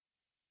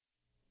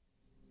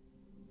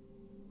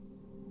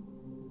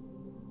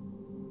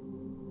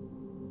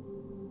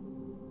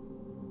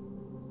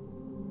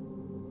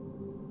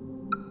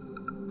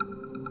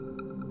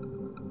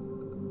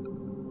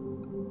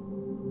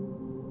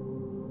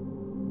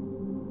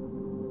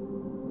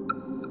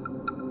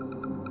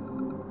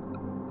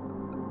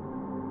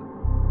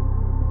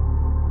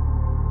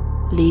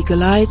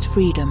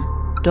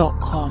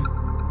LegalizeFreedom.com.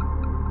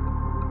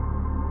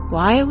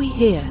 Why are we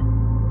here?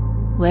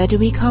 Where do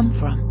we come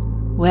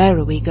from? Where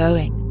are we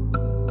going?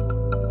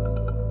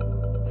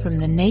 From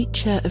the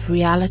nature of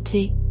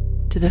reality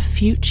to the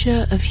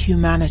future of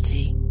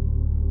humanity.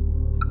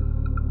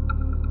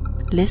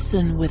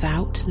 Listen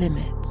without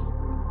limits.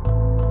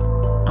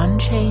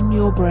 Unchain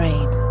your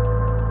brain.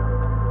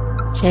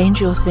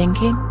 Change your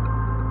thinking.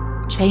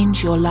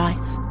 Change your life.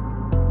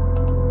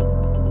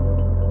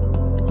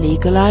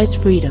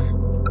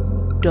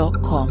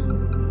 LegalizeFreedom.com.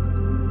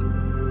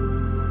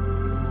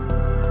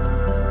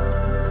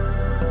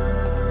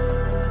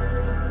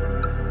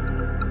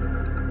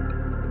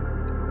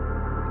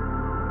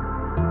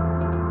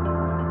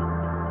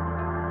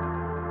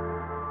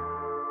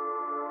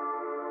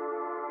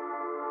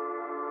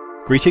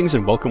 Greetings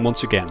and welcome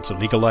once again to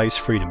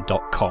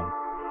LegalizeFreedom.com.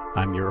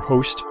 I'm your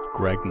host,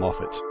 Greg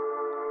Moffat.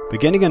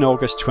 Beginning in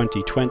August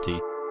 2020,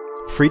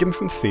 Freedom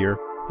from Fear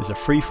is a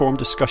free-form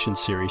discussion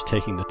series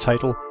taking the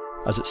title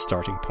as its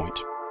starting point.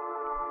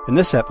 In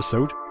this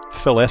episode,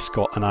 Phil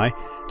Escott and I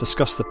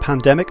discuss the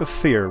pandemic of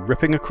fear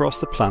ripping across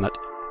the planet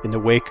in the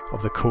wake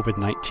of the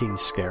COVID-19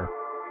 scare.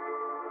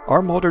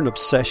 Our modern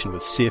obsession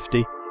with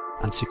safety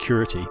and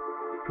security,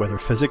 whether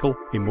physical,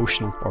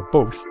 emotional or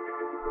both,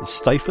 is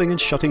stifling and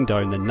shutting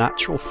down the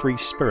natural free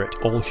spirit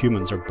all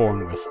humans are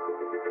born with.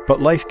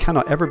 But life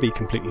cannot ever be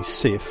completely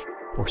safe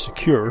or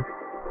secure,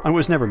 and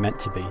was never meant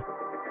to be.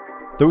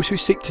 Those who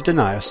seek to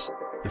deny us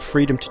the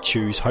freedom to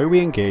choose how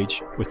we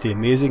engage with the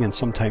amazing and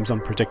sometimes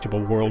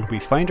unpredictable world we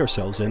find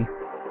ourselves in,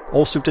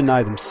 also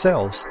deny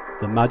themselves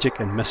the magic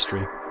and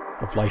mystery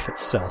of life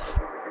itself.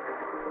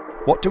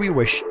 What do we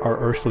wish our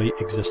earthly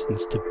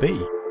existence to be?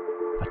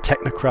 A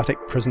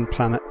technocratic prison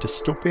planet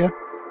dystopia,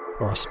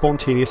 or a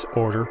spontaneous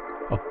order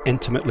of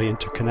intimately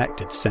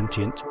interconnected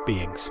sentient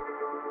beings?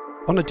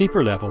 On a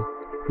deeper level,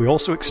 we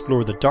also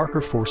explore the darker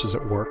forces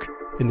at work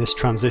in this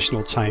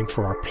transitional time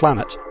for our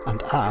planet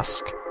and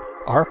ask,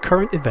 are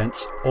current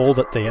events all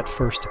that they at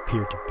first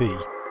appear to be?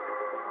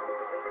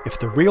 If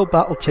the real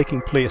battle taking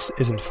place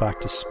is in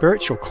fact a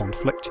spiritual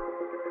conflict,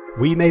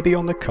 we may be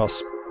on the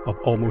cusp of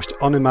almost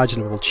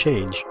unimaginable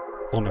change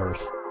on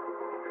Earth.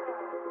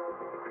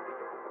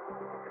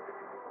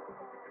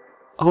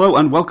 Hello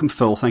and welcome,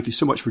 Phil. Thank you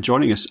so much for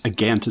joining us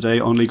again today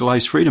on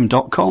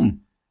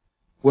LegalizeFreedom.com.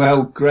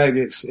 Well, Greg,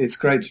 it's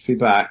great to be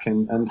back,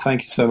 and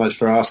thank you so much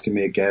for asking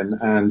me again.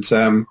 And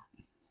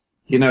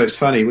it's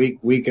funny,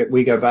 we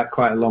go back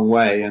quite a long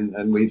way,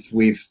 and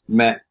we've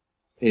met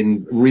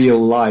in real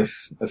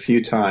life a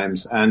few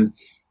times, and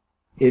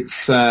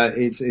it's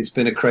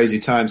been a crazy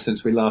time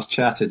since we last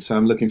chatted. So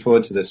I'm looking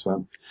forward to this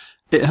one.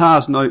 It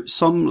has. Now,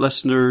 some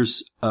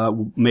listeners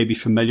may be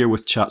familiar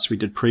with chats we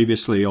did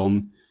previously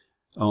on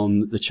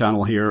the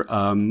channel here.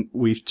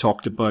 We've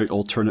talked about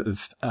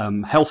alternative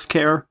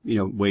healthcare,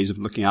 ways of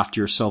looking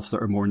after yourself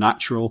that are more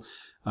natural.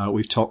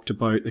 We've talked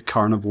about the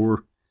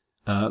carnivore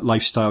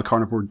lifestyle,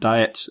 carnivore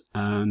diet,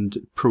 and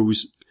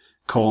pros,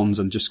 cons,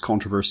 and just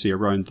controversy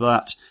around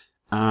that.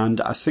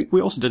 And I think we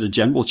also did a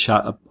general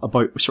chat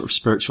about sort of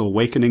spiritual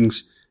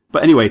awakenings.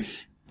 But anyway,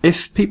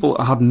 if people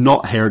have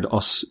not heard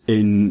us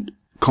in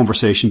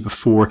conversation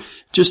before,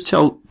 just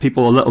tell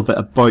people a little bit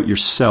about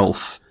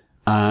yourself.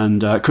 And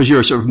because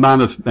you're a sort of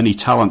man of many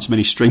talents,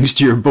 many strings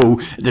to your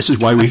bow, this is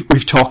why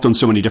we've talked on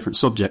so many different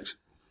subjects.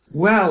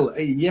 Well,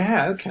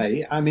 yeah,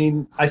 okay. I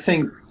mean, I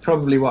think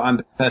probably what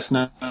I'm best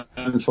known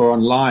for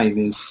online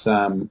is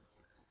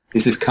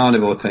this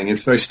carnivore thing.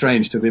 It's very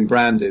strange to have been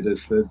branded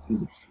as the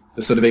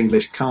sort of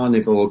English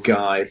carnivore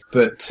guy,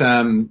 but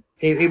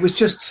it was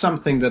just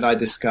something that I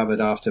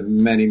discovered after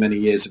many, many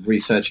years of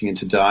researching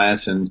into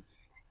diet and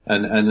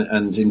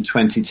in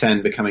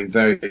 2010 becoming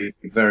very,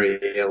 very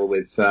ill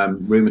with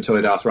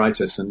rheumatoid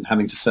arthritis and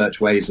having to search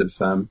ways of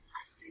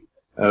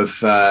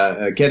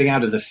getting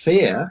out of the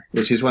fear,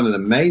 which is one of the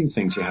main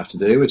things you have to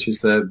do, which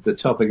is the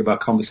topic of our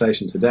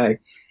conversation today,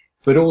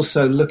 but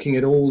also looking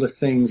at all the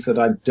things that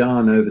I'd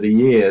done over the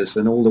years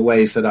and all the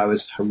ways that I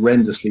was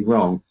horrendously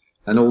wrong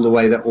and all the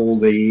way that all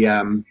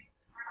the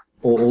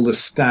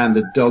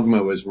standard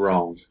dogma was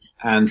wrong.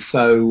 And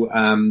so,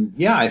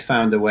 I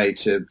found a way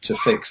to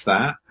fix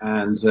that.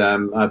 And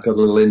I've got a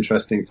little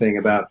interesting thing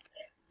about,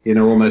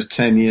 almost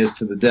 10 years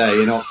to the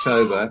day in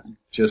October,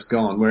 just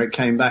gone, where it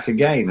came back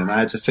again. And I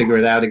had to figure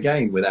it out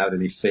again without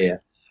any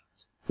fear,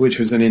 which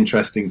was an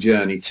interesting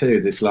journey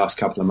too, this last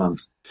couple of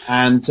months.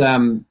 And,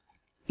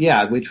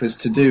 which was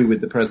to do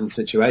with the present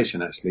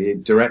situation, actually,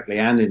 directly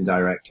and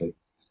indirectly.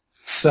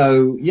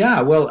 So,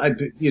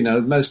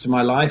 most of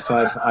my life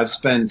I've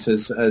spent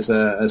as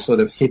a sort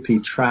of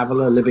hippie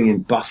traveler, living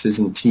in buses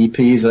and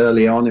teepees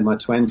early on in my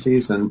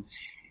 20s, and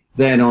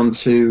then on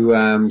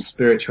to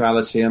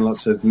spirituality and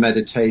lots of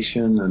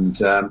meditation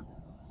and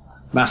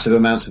massive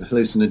amounts of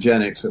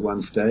hallucinogenics at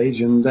one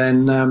stage, and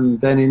then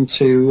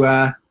into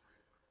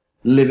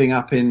living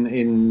up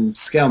in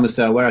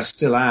Skelmersdale, where I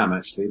still am,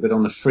 actually, but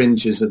on the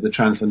fringes of the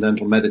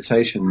Transcendental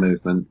Meditation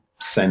Movement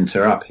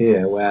Centre up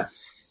here, where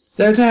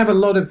They have a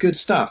lot of good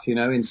stuff,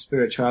 in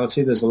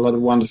spirituality. There's a lot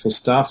of wonderful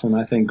stuff, and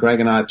I think Greg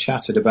and I have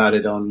chatted about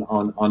it on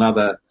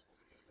other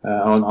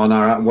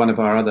one of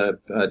our other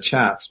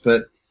chats.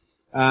 But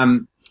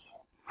and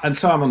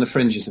so I'm on the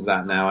fringes of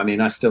that now. I mean,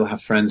 I still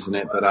have friends in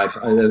it, but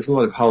there's a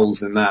lot of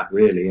holes in that,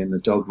 really, in the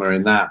dogma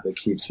in that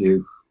keeps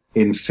you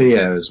in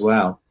fear as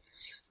well.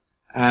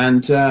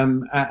 And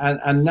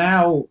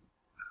now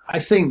I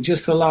think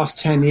just the last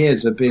 10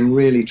 years have been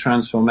really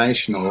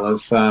transformational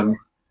of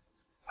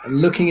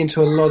looking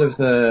into a lot of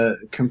the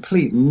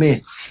complete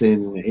myths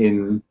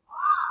in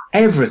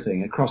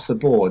everything across the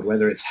board,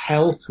 whether it's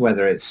health,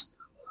 whether it's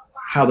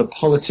how the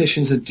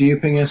politicians are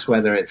duping us,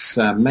 whether it's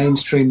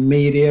mainstream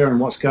media and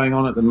what's going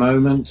on at the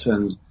moment,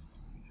 and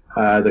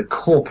the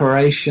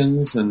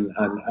corporations and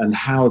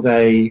how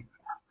they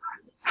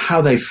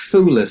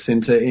fool us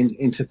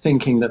into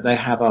thinking that they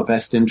have our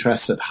best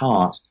interests at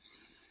heart,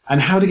 and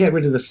how to get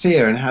rid of the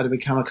fear and how to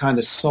become a kind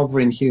of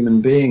sovereign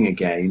human being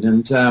again,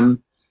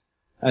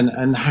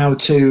 and how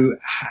to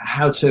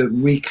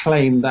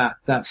reclaim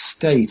that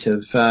state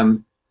of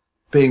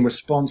being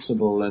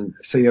responsible and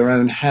for your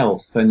own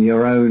health and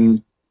your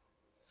own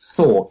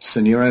thoughts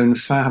and your own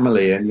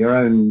family and your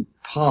own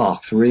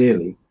path,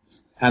 really.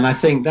 And I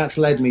think that's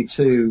led me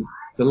to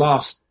the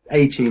last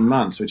 18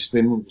 months, which has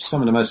been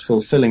some of the most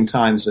fulfilling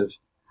times of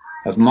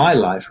my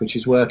life, which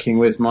is working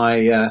with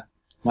my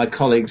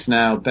colleagues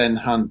now, Ben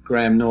Hunt,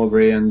 Graham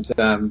Norbury, and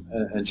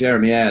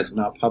Jeremy Ayres,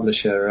 and our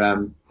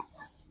publisher,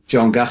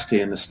 John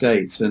Gusty in the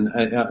States, and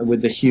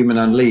with the Human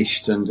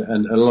Unleashed, and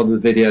a lot of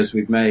the videos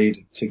we've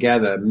made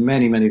together,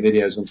 many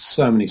videos on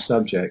so many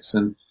subjects,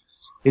 and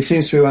it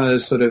seems to be one of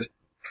those sort of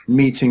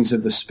meetings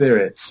of the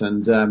spirits.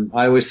 And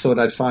I always thought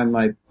I'd find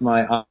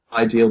my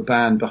ideal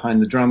band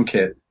behind the drum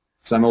kit,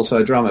 so I'm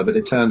also a drummer, but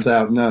it turns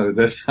out no,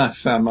 that I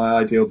found my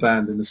ideal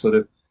band in the sort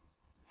of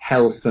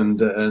health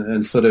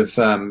and sort of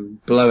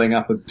blowing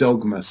up of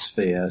dogma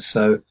sphere.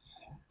 So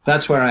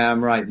that's where I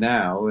am right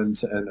now,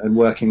 and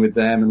working with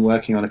them and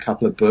working on a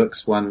couple of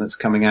books, one that's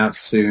coming out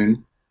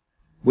soon,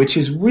 which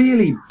is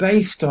really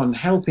based on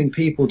helping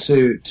people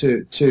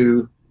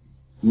to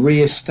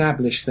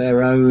reestablish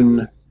their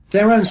own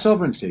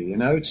sovereignty,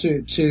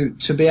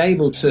 to be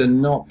able to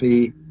not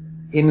be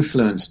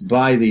influenced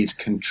by these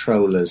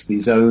controllers,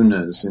 these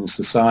owners in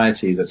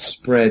society that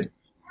spread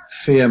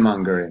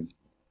fear-mongering.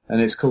 And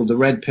it's called the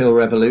Red Pill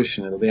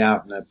Revolution. It'll be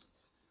out in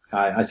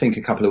I think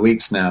a couple of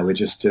weeks now. We're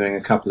just doing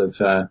a couple of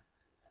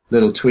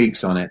little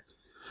tweaks on it.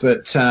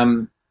 But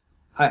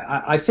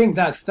I think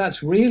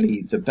that's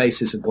really the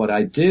basis of what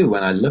I do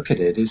when I look at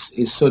it,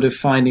 is sort of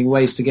finding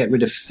ways to get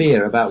rid of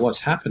fear about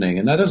what's happening.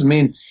 And that doesn't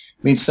mean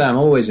to say I'm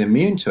always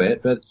immune to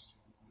it, but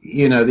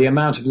the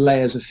amount of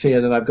layers of fear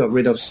that I've got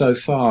rid of so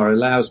far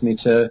allows me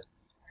to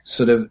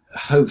sort of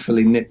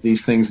hopefully nip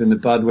these things in the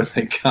bud when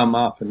they come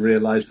up and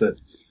realize that,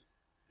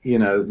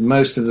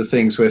 most of the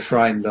things we're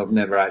frightened of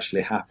never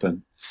actually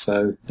happen.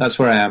 So that's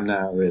where I am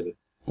now, really.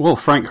 Well,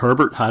 Frank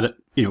Herbert had it,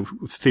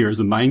 fear is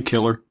the mind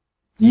killer.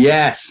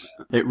 Yes.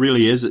 It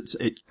really is.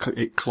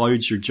 It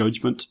clouds your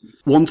judgment.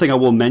 One thing I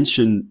will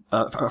mention,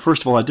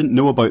 first of all, I didn't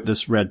know about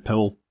this Red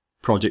Pill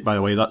project, by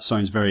the way. That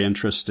sounds very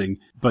interesting.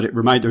 But there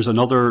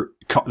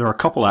are a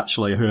couple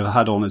actually who I've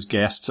had on as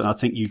guests, and I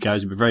think you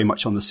guys would be very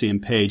much on the same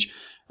page.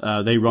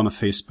 They run a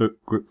Facebook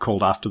group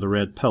called After the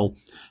Red Pill,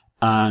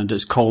 and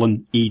it's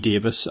Colin E.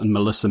 Davis and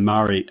Melissa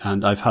Murray,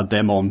 and I've had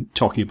them on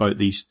talking about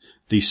these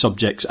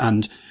subjects,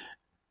 and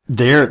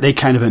they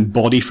kind of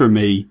embody for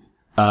me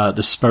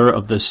the spirit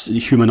of this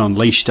Human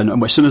Unleashed.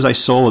 And as soon as I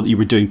saw that you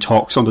were doing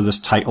talks under this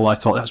title, I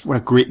thought, that's what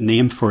a great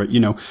name for it,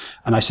 and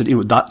I said,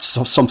 that's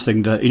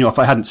something that, if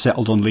I hadn't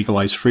settled on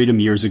Legalized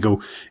Freedom years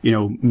ago,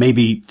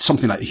 maybe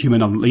something like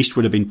Human Unleashed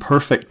would have been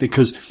perfect,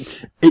 because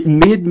it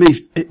made me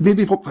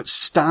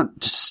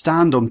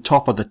stand on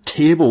top of the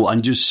table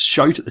and just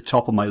shout at the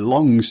top of my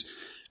lungs,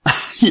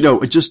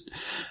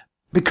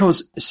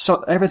 because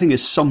everything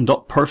is summed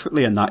up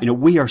perfectly in that.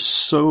 We are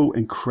so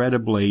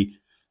incredibly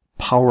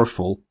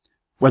powerful,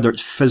 whether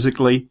it's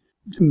physically,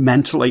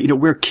 mentally,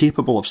 we're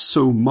capable of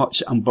so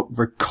much, but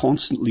we're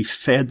constantly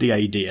fed the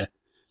idea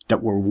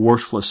that we're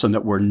worthless and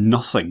that we're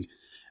nothing.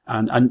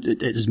 And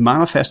it has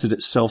manifested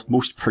itself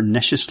most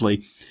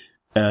perniciously,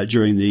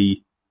 during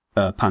the,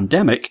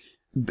 pandemic,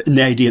 in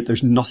the idea that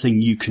there's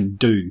nothing you can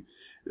do.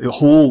 The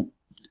whole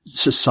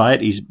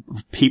societies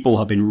of people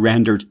have been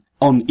rendered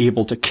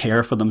unable to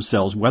care for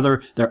themselves,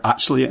 whether they're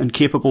actually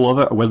incapable of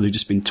it or whether they've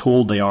just been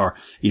told they are.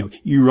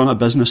 You run a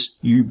business,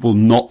 you will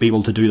not be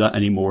able to do that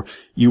anymore.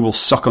 You will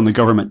suck on the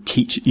government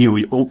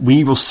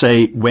we will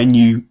say when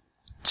you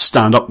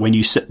stand up, when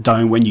you sit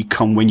down, when you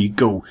come, when you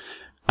go.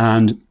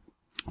 And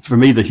for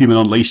me, the Human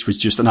Unleashed was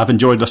just, and I've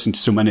enjoyed listening to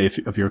so many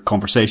of your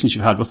conversations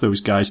you've had with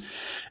those guys.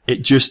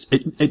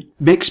 It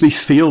makes me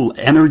feel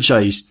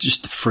energized,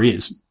 just the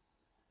phrase.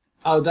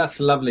 Oh, that's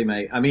lovely,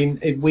 mate. I mean,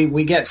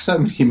 we get so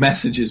many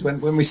messages.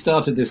 When we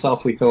started this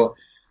off, we thought,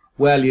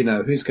 well,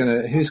 who's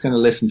gonna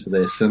listen to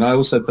this? And I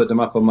also put them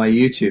up on my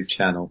YouTube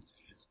channel,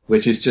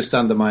 which is just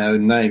under my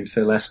own name,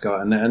 Phil Escott,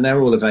 and they're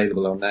all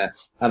available on there.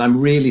 And I'm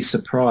really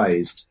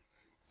surprised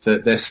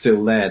that they're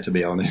still there, to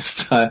be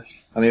honest. I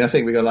mean, I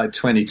think we got like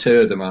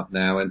 22 of them up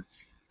now,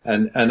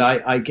 and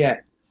I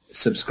get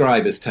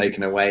subscribers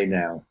taken away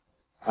now.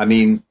 I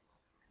mean,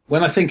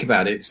 when I think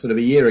about it, sort of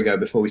a year ago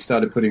before we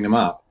started putting them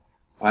up,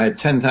 I had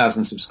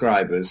 10,000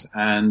 subscribers,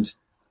 and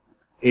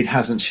it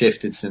hasn't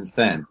shifted since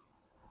then.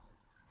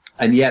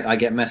 And yet I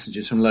get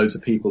messages from loads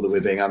of people that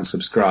we're being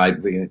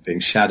unsubscribed, being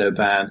shadow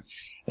banned.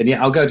 And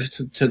yet I'll go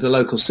to the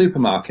local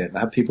supermarket and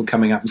have people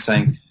coming up and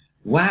saying,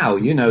 wow,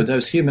 you know,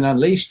 those Human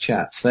Unleashed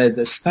chats,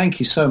 thank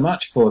you so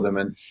much for them.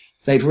 And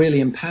they've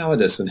really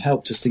empowered us and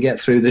helped us to get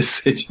through this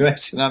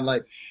situation. I'm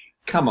like,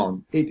 come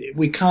on,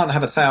 we can't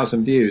have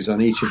 1,000 views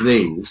on each of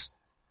these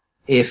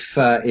if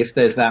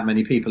there's that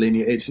many people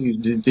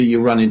that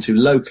you run into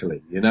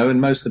locally, you know,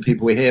 and most of the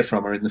people we hear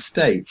from are in the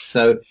States.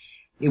 So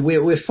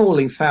we're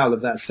falling foul of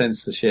that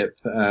censorship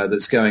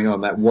that's going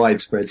on, that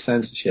widespread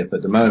censorship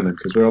at the moment,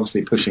 because we're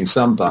obviously pushing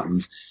some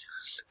buttons.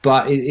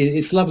 But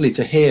it's lovely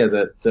to hear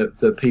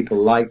that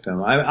people like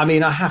them. I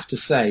mean, I have to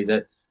say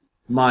that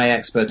my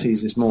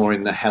expertise is more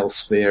in the health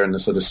sphere and the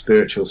sort of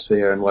spiritual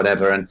sphere and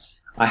whatever, and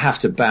I have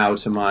to bow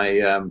to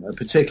my,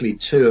 particularly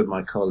two of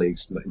my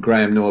colleagues,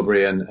 Graham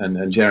Norbury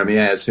and Jeremy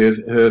Ayres,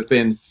 who have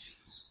been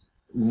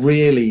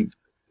really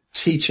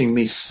teaching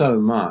me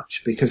so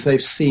much, because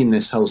they've seen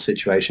this whole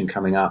situation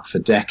coming up for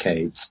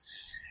decades,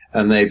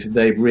 and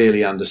they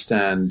really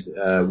understand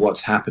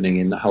what's happening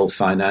in the whole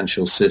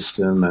financial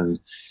system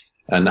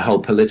and the whole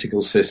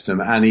political system,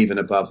 and even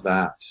above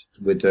that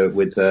with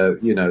the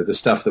you know, the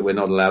stuff that we're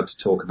not allowed to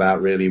talk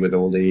about really, with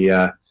all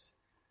the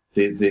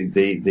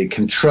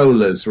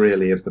controllers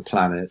really of the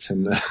planet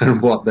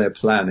and what they're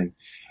planning,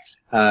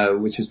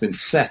 which has been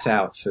set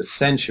out for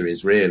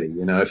centuries really.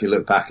 You know, if you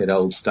look back at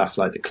old stuff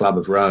like the Club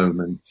of Rome,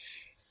 and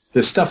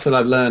the stuff that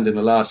I've learned in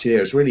the last year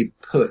has really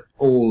put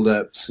all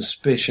the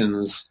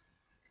suspicions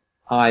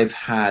I've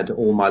had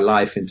all my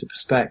life into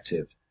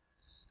perspective.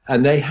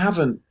 And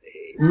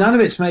none of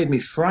it's made me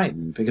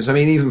frightened, because I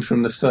mean, even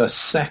from the first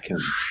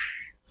second,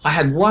 I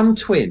had one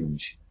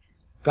twinge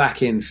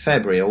back in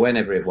February or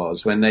whenever it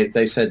was, when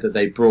they said that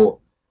they brought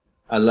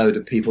a load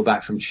of people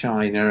back from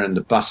China and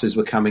the buses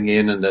were coming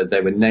in and that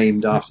they were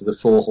named after the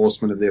 4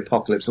 horsemen of the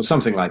apocalypse or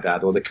something like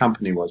that, or the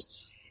company was.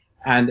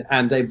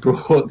 And they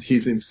brought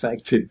these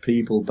infected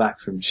people back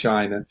from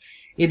China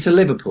into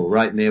Liverpool,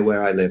 right near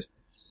where I live.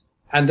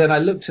 And then I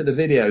looked at the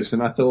videos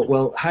and I thought,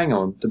 well, hang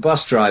on, the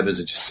bus drivers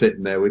are just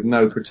sitting there with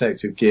no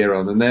protective gear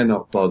on and they're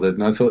not bothered.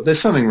 And I thought, there's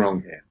something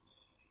wrong here.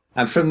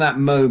 And from that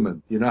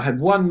moment, you know, I had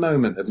one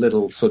moment of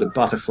little sort of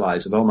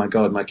butterflies of, oh my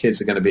God, my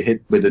kids are going to be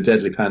hit with a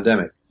deadly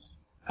pandemic.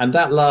 And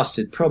that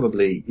lasted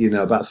probably, you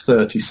know, about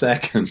 30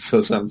 seconds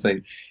or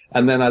something.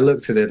 And then I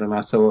looked at it and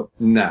I thought,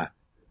 nah,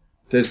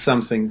 there's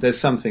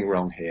something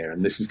wrong here.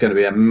 And this is going to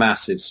be a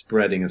massive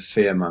spreading of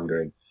fear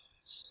mongering.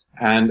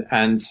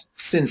 And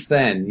since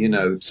then, you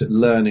know,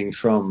 learning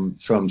from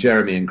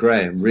Jeremy and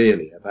Graham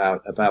really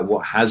about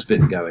what has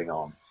been going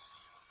on,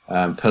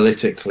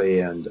 politically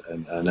and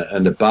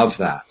above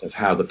that, of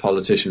how the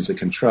politicians are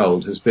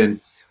controlled, has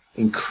been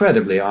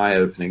incredibly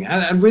eye-opening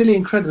and really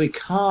incredibly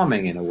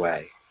calming in a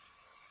way.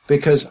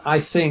 Because I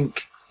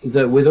think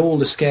that with all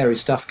the scary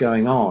stuff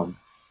going on,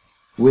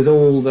 with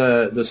all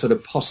the sort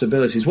of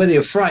possibilities, whether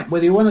you're frightened,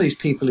 whether you're one of these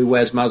people who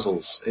wears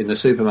muzzles in the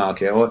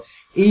supermarket, or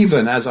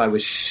even as I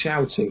was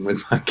shouting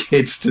with my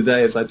kids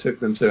today as I took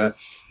them to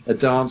a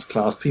dance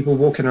class, people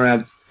walking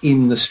around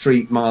in the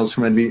street miles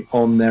from Edinburgh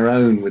on their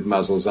own with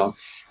muzzles on,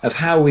 of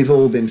how we've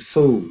all been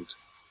fooled.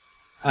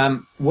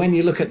 When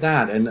you look at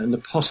that and the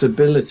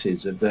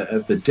possibilities of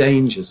the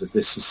dangers of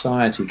this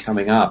society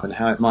coming up and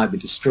how it might be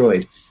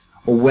destroyed,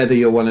 or whether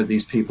you're one of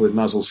these people with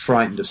muzzles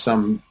frightened of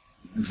some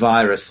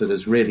virus that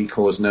has really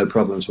caused no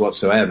problems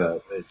whatsoever,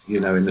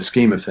 you know, in the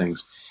scheme of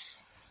things,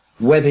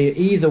 whether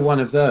either one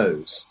of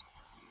those,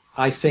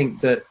 I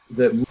think that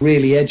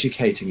really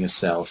educating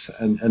yourself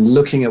and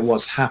looking at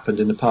what's happened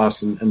in the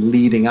past and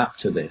leading up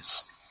to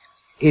this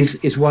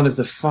is one of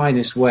the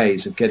finest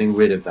ways of getting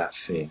rid of that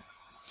fear.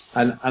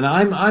 And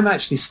I'm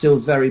actually still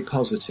very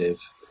positive,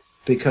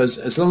 because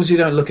as long as you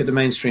don't look at the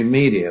mainstream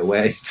media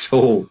where it's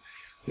all,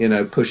 you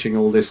know, pushing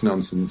all this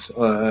nonsense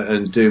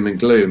and doom and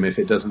gloom if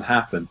it doesn't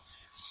happen,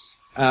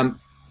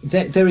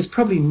 there is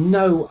probably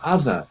no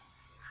other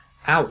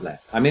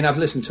outlet. I mean, I've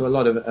listened to a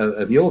lot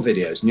of your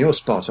videos, and you're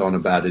spot on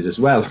about it as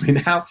well. I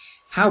mean,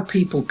 how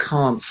people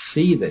can't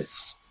see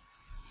this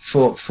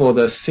for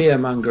the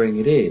fear-mongering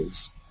it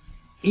is,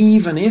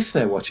 even if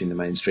they're watching the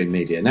mainstream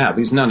media now,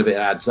 because none of it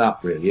adds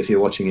up, really, if you're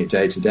watching it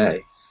day to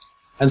day.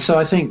 And so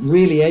I think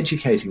really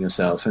educating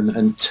yourself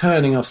and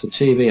turning off the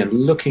TV and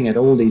looking at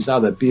all these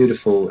other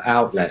beautiful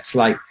outlets,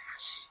 like,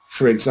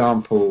 for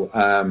example,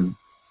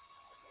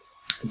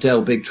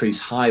 Del Bigtree's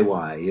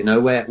Highwire, you know,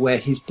 where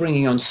he's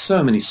bringing on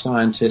so many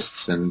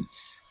scientists and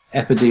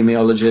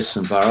epidemiologists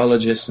and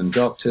virologists and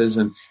doctors,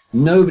 and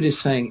nobody's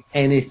saying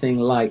anything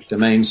like the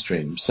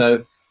mainstream.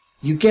 So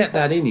you get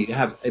that in you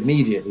have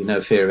immediately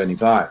no fear of any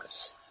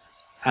virus.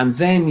 And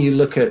then you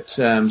look at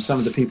some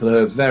of the people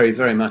who are very,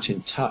 very much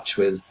in touch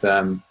with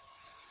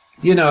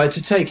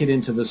to take it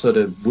into the sort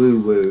of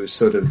woo-woo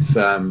sort of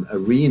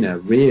arena,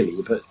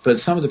 really, but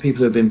some of the people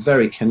who have been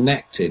very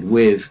connected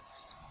with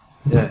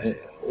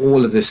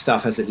all of this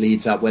stuff as it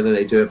leads up, whether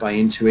they do it by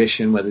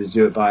intuition, whether they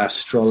do it by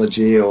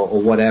astrology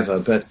or whatever,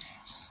 but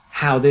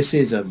how this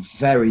is a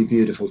very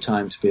beautiful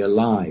time to be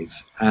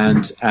alive.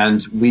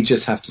 And we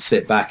just have to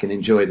sit back and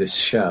enjoy this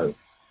show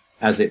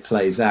as it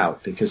plays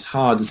out, because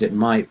hard as it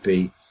might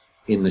be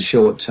in the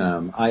short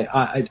term,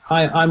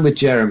 I'm with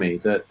Jeremy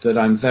that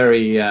I'm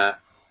very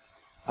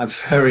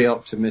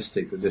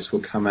optimistic that this will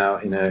come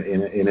out in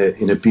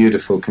a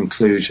beautiful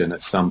conclusion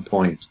at some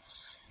point.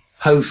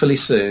 Hopefully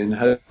soon,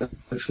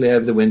 hopefully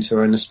over the winter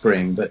or in the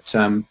spring, but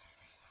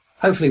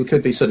hopefully we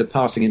could be sort of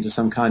passing into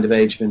some kind of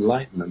age of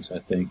enlightenment, I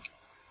think.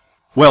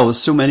 Well,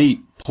 there's so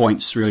many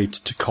points really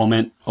to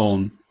comment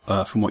on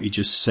from what you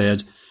just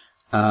said.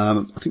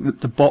 I think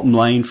that the bottom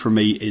line for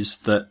me is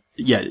that,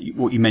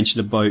 what you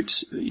mentioned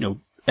about,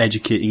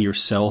 educating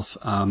yourself,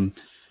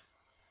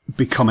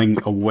 becoming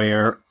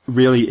aware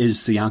really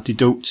is the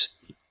antidote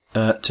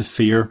to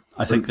fear.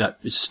 I think that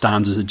it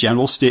stands as a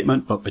general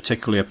statement, but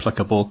particularly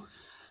applicable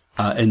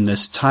in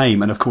this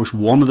time. And of course,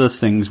 one of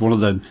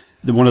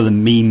the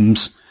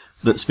memes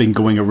that's been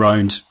going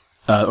around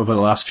over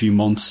the last few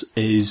months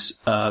is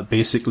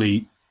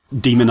basically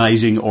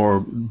demonizing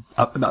or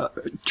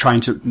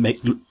trying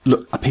to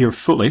appear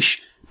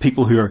foolish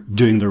people who are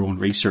doing their own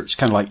research.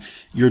 Kind of like,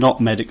 you're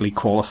not medically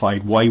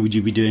qualified. Why would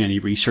you be doing any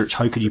research?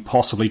 How could you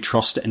possibly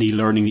trust any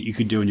learning that you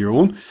could do on your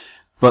own?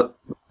 But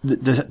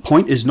the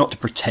point is not to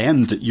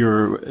pretend that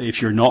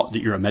if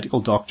you're a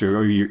medical doctor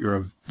or you're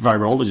a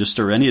virologist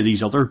or any of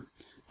these other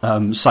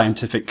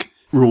scientific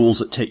roles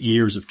that take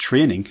years of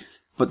training.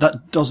 But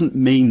that doesn't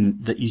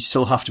mean that you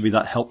still have to be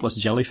that helpless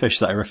jellyfish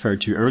that I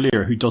referred to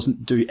earlier, who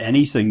doesn't do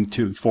anything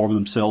to inform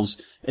themselves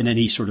in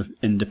any sort of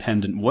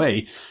independent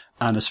way.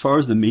 And as far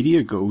as the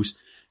media goes,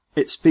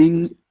 it's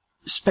been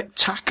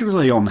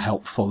spectacularly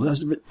unhelpful.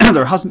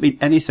 There hasn't been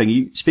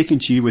anything. Speaking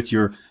to you with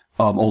your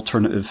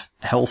alternative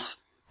health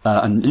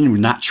and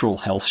natural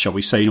health, shall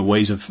we say,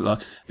 ways of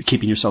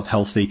keeping yourself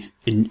healthy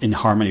in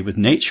harmony with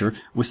nature.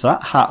 With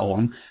that hat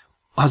on,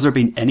 has there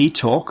been any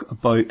talk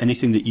about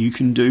anything that you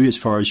can do as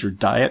far as your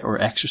diet or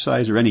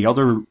exercise or any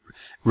other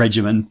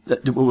regimen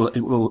that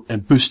will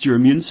boost your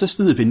immune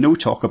system? There's been no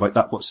talk about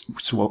that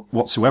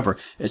whatsoever.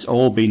 It's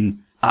all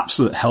been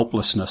absolute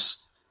helplessness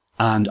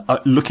and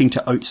looking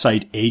to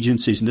outside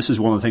agencies. And this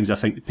is one of the things I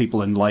think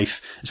people in life,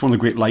 it's one of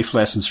the great life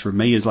lessons for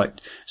me, is like,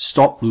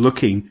 stop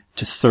looking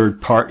to third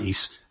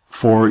parties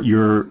for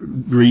your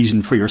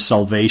reason, for your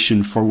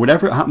salvation, for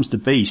whatever it happens to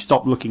be.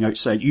 Stop looking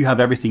outside. You have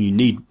everything you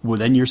need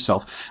within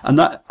yourself. And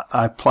that,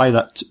 I apply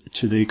that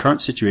to the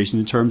current situation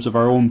in terms of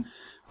our own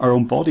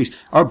bodies.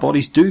 Our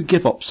bodies do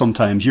give up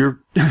sometimes.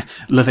 You're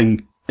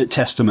living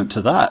testament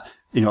to that.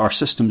 Our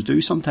systems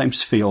do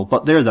sometimes fail,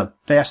 but they're the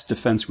best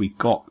defense we've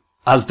got,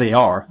 as they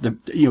are. The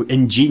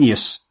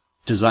ingenious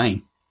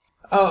design.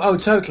 Oh,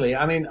 totally.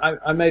 I mean,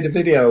 I made a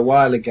video a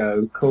while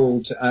ago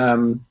called,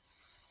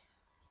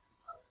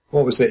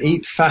 what was it?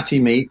 Eat fatty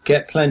meat,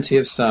 get plenty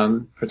of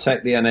sun,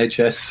 protect the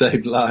NHS,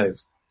 save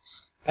lives.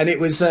 And it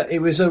was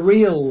a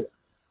real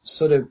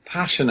sort of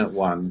passionate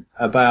one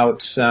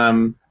about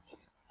the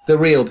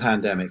real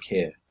pandemic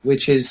here,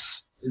 which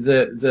is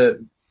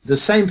the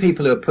same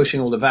people who are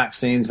pushing all the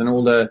vaccines and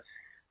all the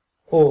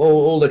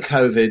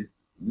COVID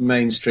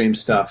mainstream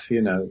stuff,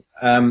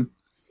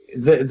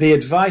 the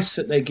advice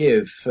that they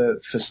give for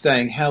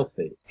staying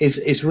healthy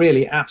is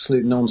really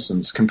absolute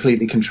nonsense,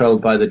 completely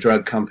controlled by the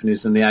drug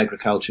companies and the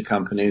agriculture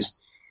companies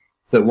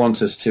that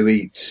want us to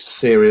eat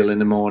cereal in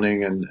the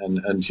morning and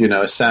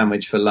a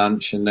sandwich for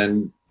lunch and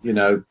then,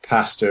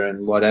 pasta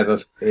and whatever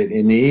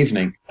in the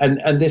evening.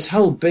 And this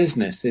whole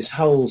business, this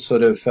whole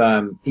sort of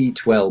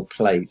eat well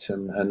plate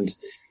and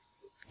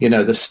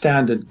the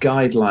standard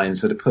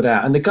guidelines that are put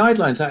out, and the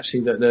guidelines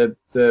actually that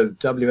the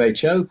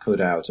WHO put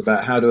out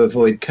about how to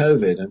avoid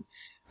COVID and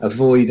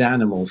avoid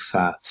animal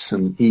fats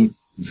and eat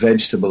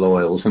vegetable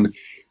oils. And,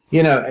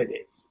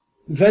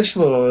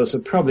 vegetable oils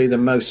are probably the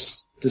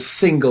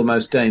single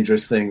most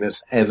dangerous thing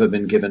that's ever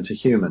been given to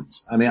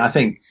humans. I mean, I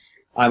think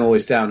I'm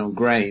always down on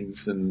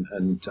grains,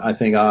 and I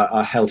think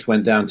our health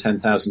went down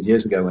 10,000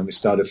 years ago when we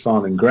started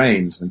farming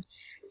grains. And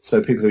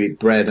so people who eat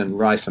bread and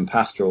rice and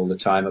pasta all the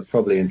time are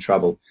probably in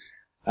trouble.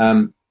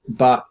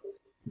 But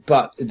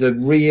the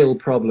real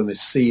problem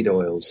is seed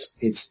oils.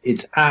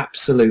 It's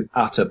absolute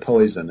utter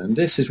poison. And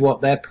this is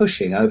what they're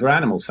pushing over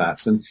animal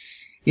fats. And,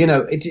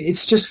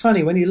 it's just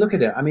funny when you look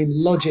at it. I mean,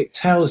 logic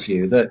tells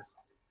you that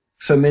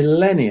for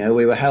millennia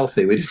we were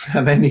healthy. We didn't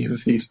have any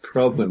of these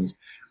problems.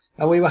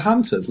 And we were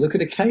hunters. Look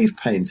at a cave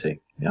painting.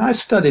 I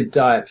studied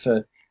diet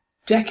for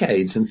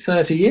decades, and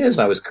 30 years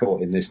I was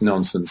caught in this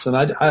nonsense. And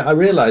I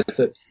realized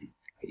that,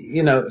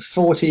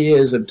 40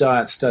 years of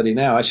diet study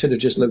now, I should have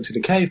just looked at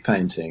a cave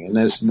painting, and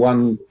there's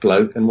one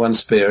bloke and one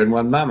spear and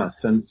one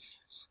mammoth, and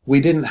we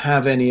didn't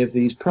have any of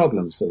these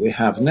problems that we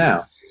have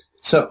now.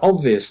 So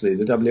obviously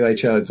the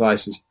WHO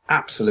advice is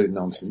absolute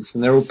nonsense,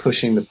 and they're all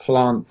pushing the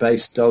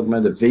plant-based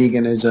dogma, the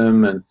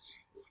veganism, and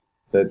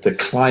the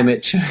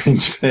climate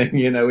change thing,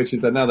 which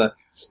is another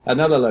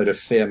load of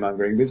fear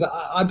mongering, because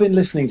I've been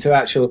listening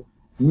to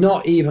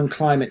not even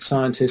climate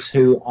scientists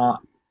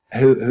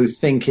who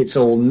think it's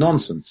all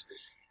nonsense,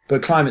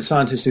 but climate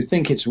scientists who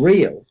think it's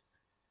real,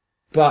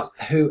 but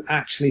who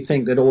actually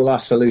think that all our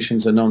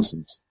solutions are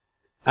nonsense.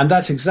 And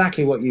that's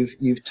exactly what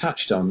you've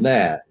touched on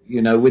there,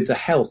 with the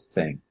health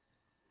thing.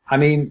 I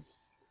mean,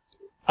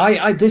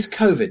 this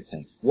COVID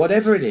thing,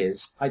 whatever it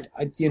is,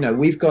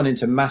 we've gone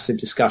into massive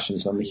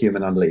discussions on the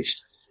Human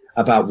Unleashed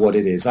about what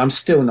it is. I'm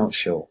still not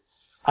sure.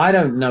 I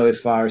don't know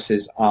if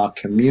viruses are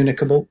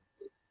communicable.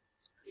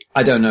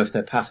 I don't know if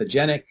they're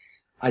pathogenic.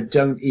 I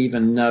don't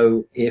even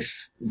know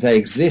if they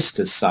exist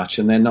as such,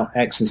 and they're not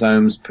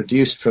exosomes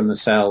produced from the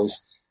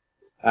cells,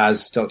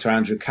 as Dr.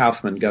 Andrew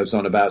Kaufman goes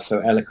on about so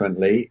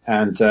eloquently,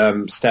 and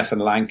Stefan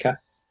Lanka.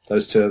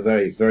 Those two are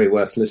very, very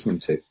worth listening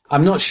to.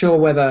 I'm not sure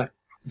whether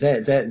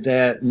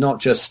they're not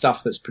just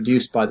stuff that's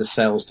produced by the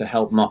cells to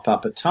help mop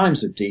up at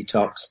times of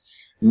detox,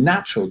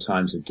 natural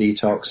times of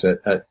detox,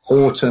 at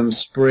autumn,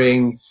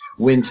 spring,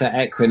 winter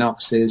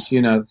equinoxes.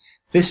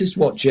 This is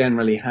what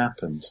generally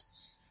happens.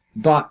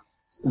 But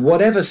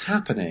whatever's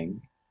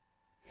happening,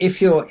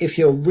 if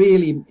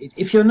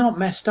you're not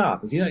messed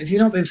up, if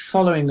you've not been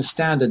following the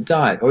standard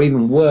diet, or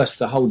even worse,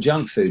 the whole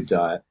junk food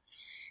diet,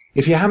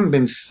 if you haven't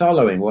been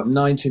following what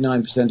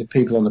 99% of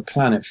people on the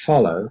planet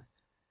follow,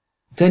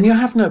 then you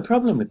have no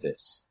problem with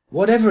this.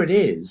 Whatever it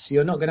is,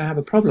 you're not going to have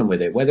a problem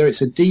with it. Whether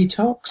it's a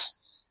detox,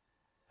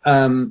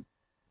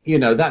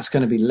 that's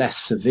going to be less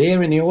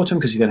severe in the autumn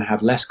because you're going to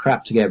have less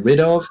crap to get rid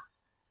of.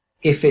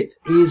 If it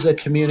is a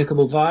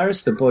communicable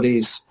virus, the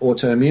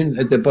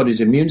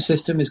body's immune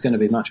system is going to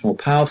be much more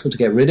powerful to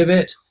get rid of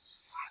it.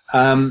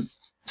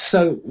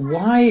 So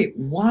why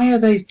are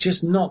they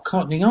just not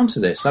cottoning on to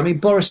this? I mean,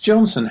 Boris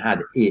Johnson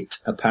had it,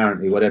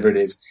 apparently, whatever it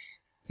is.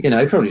 He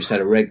probably just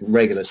had a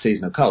regular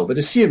seasonal cold, but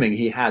assuming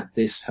he had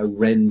this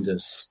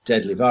horrendous,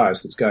 deadly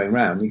virus that's going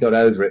around, he got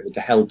over it with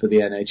the help of the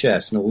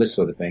NHS and all this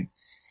sort of thing.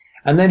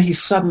 And then he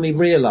suddenly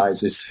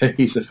realizes that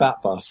he's a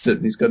fat bastard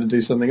and he's got to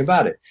do something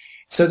about it.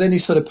 So then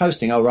he's sort of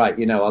posting, oh, right,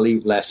 I'll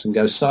eat less and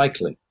go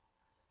cycling.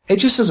 It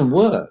just doesn't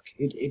work.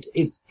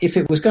 If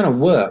it was going to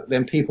work,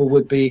 then people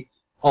would be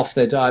off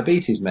their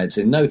diabetes meds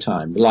in no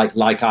time,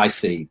 like I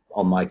see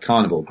on my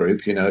carnivore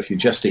group. If you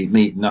just eat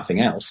meat and nothing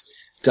else,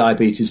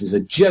 diabetes is a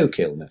joke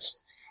illness.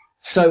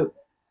 So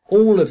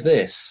all of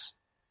this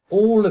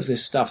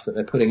stuff that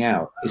they're putting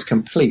out is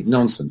complete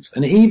nonsense.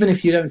 And even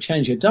if you don't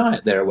change your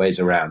diet, there are ways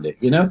around it.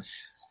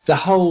 The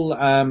whole,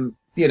 when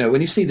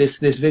you see this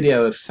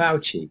video of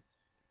Fauci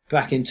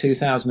back in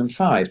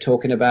 2005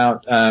 talking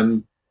about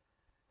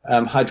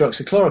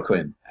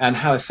hydroxychloroquine and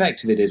how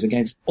effective it is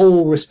against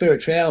all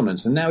respiratory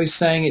ailments, and now he's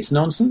saying it's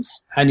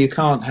nonsense and you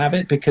can't have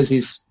it because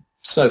he's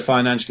so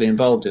financially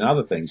involved in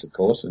other things, of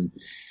course, and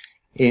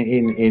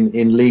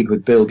in league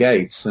with Bill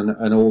Gates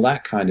and all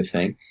that kind of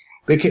thing.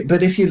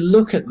 But if you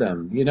look at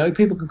them,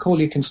 people can call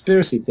you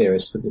conspiracy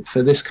theorists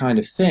for this kind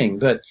of thing,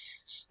 but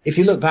if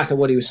you look back at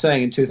what he was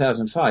saying in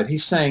 2005,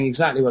 he's saying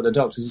exactly what the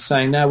doctors are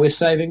saying now. We're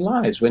saving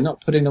lives. We're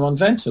not putting them on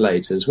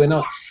ventilators. We're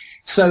not.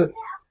 So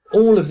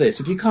all of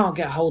this, if you can't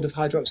get hold of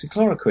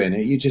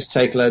hydroxychloroquine, you just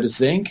take a load of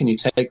zinc and you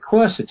take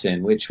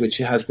quercetin, which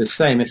has the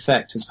same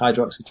effect as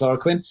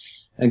hydroxychloroquine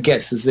and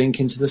gets the zinc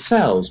into the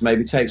cells.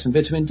 Maybe take some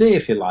vitamin D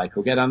if you like,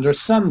 or get under a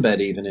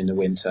sunbed even in the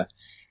winter.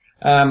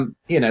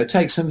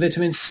 Take some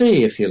vitamin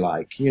C if you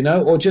like,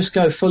 or just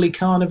go fully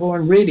carnivore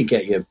and really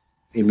get your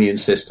immune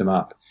system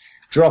up.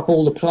 Drop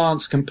all the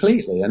plants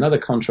completely. Another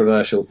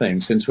controversial thing,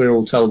 since we're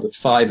all told that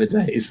 5 a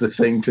day is the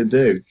thing to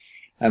do,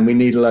 and we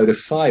need a load of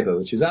fiber,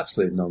 which is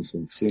absolute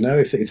nonsense.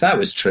 If that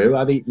was true,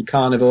 I've eaten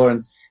carnivore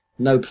and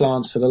no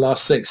plants for the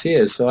last 6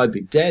 years, so I'd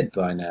be dead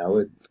by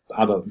now,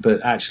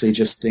 but actually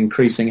just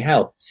increasing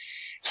health.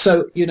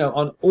 So,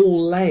 on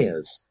all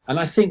layers. And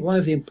I think one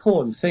of the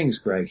important things,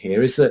 Greg,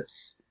 here is that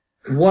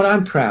what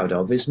I'm proud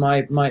of is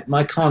my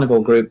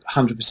carnivore group,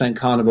 100%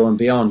 Carnivore and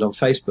Beyond on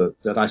Facebook,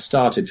 that I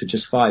started for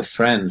just 5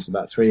 friends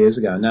about 3 years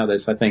ago. Now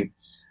there's, I think,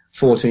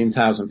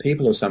 14,000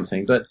 people or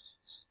something. But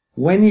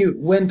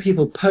when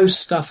people post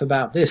stuff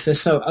about this, they're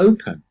so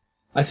open.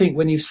 I think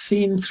when you've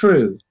seen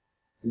through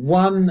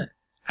one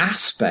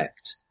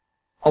aspect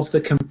of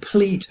the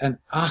complete and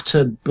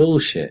utter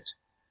bullshit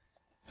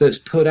that's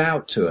put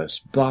out to us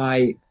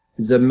by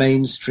the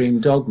mainstream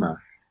dogma,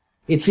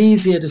 it's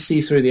easier to see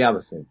through the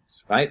other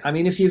things, right? I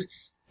mean,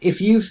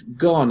 if you've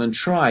gone and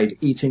tried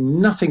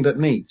eating nothing but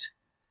meat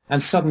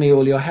and suddenly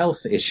all your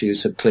health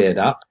issues have cleared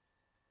up,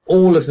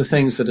 all of the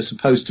things that are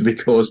supposed to be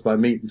caused by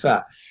meat and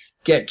fat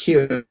get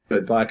cured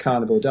by a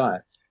carnivore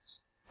diet.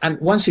 And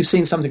once you've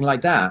seen something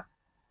like that,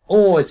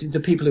 or it's the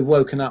people who've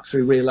woken up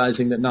through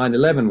realizing that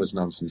 9/11 was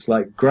nonsense,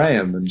 like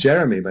Graham and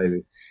Jeremy,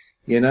 maybe,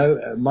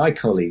 my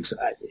colleagues,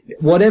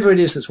 whatever it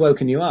is that's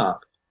woken you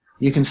up,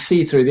 you can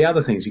see through the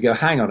other things. You go,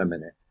 hang on a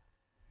minute.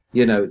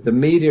 The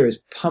media is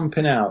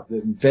pumping out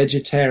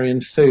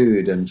vegetarian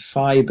food and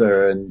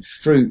fiber and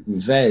fruit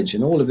and veg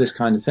and all of this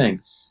kind of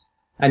thing.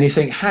 And you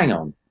think, hang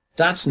on,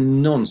 that's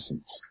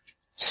nonsense.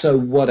 So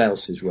what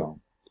else is wrong?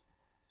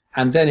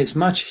 And then it's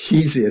much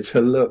easier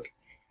to look,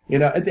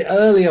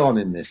 early on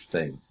in this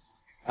thing,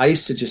 I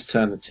used to just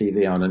turn the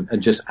TV on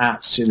and just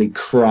actually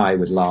cry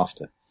with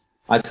laughter.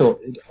 I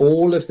thought,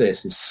 all of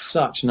this is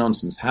such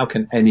nonsense. How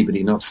can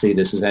anybody not see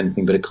this as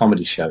anything but a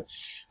comedy show?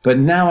 But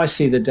now I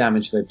see the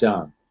damage they've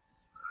done.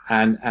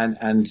 And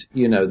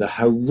the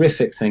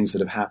horrific things that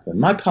have happened.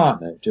 My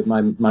partner,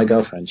 my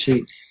girlfriend,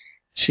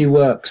 she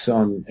works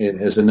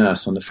as a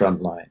nurse on the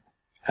front line.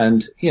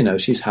 And,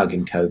 she's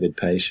hugging COVID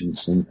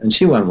patients and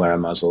she won't wear a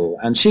muzzle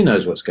and she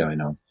knows what's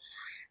going on.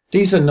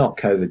 These are not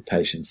COVID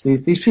patients.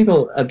 These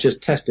people have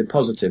just tested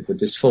positive with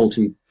this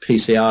faulty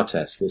PCR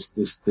test,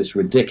 this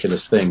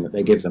ridiculous thing that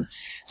they give them.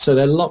 So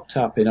they're locked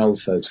up in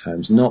old folks'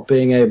 homes, not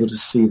being able to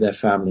see their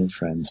family and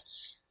friends.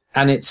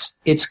 And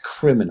it's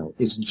criminal.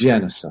 It's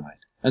genocide.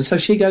 And so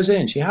she goes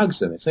in, she hugs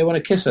them. If they want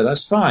to kiss her,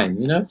 that's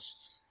fine,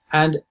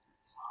 And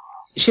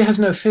she has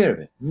no fear of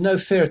it, no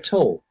fear at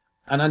all.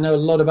 And I know a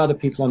lot of other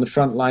people on the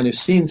front line who've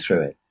seen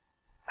through it.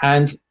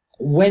 And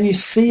when you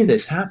see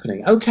this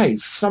happening, okay,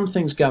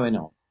 something's going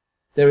on.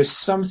 There is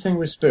something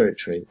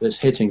respiratory that's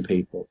hitting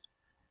people.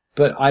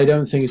 But I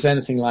don't think it's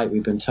anything like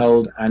we've been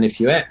told. And if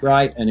you ate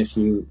right and if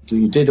you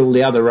did all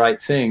the other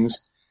right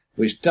things,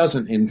 which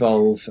doesn't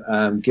involve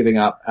giving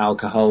up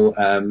alcohol,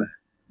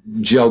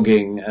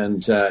 jogging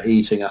and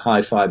eating a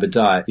high-fiber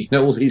diet,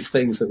 all these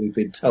things that we've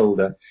been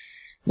told are,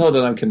 not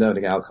that I'm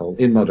condoning alcohol,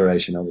 in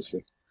moderation,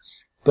 obviously.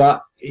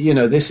 But,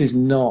 this is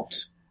not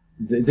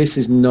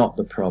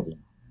the problem.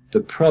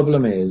 The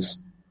problem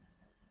is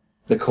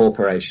the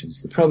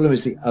corporations. The problem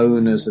is the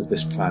owners of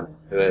this planet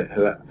who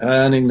are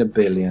earning the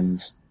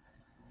billions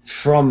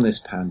from this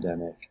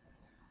pandemic.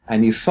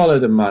 And you follow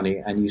the money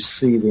and you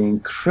see the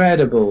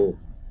incredible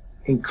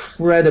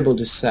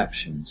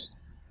deceptions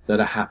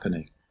that are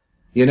happening.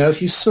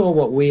 If you saw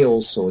what we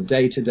all saw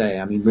day to day,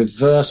 I mean,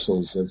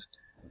 reversals of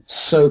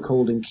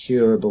so-called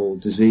incurable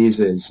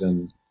diseases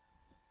and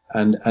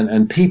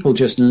people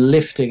just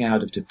lifting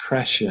out of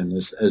depression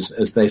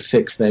as they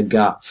fix their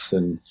guts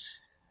and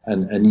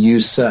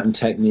use certain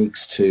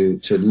techniques to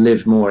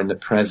live more in the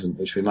present,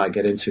 which we might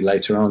get into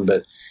later on.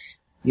 But,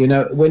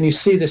 when you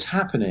see this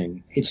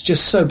happening, it's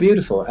just so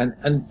beautiful.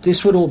 And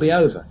this would all be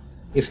over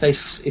if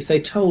they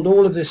told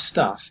all of this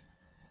stuff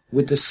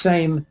with the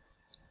same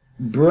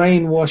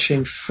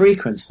brainwashing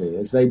frequency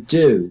as they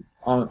do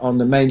on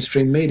the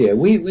mainstream media.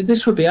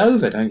 This would be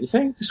over, don't you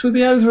think? This would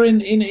be over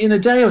in a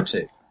day or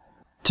two.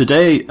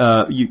 Today,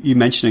 you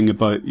mentioning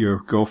about your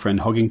girlfriend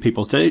hugging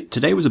people,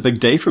 today was a big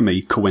day for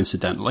me,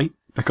 coincidentally,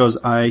 because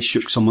I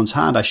shook someone's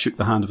hand. I shook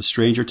the hand of a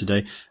stranger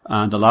today,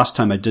 and the last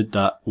time I did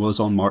that was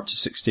on March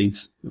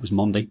 16th. It was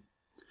Monday.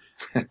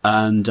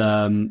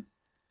 And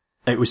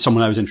it was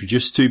someone I was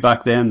introduced to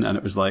back then, and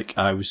it was like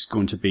I was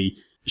going to be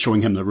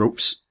showing him the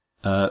ropes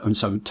on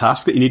some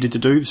task that he needed to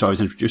do, so I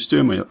was introduced to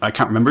him. I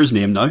can't remember his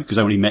name now, because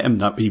I only met him,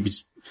 that he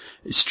was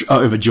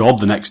out of a job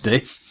the next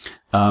day.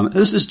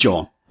 This is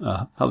John.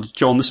 Hello,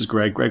 John, this is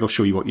Greg. Greg will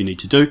show you what you need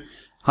to do.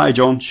 Hi,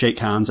 John, shake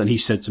hands. And he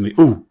said to me,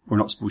 oh, we're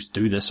not supposed to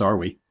do this, are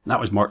we? And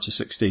that was March the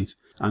 16th.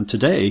 And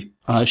today,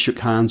 I shook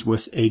hands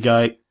with a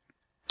guy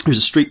who's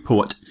a street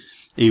poet.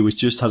 He was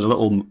just had a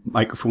little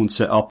microphone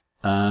set up,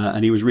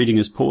 and he was reading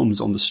his poems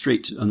on the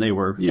street, and they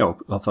were,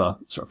 of a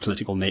sort of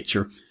political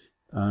nature.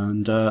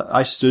 And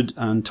I stood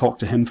and talked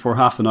to him for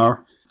half an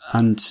hour,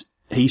 and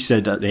he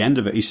said at the end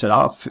of it, he said,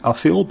 I'll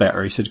feel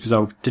better. He said, because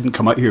I didn't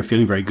come out here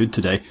feeling very good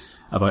today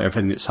about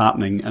everything that's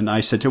happening. And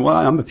I said to him, well,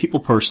 I'm a people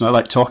person. I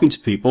like talking to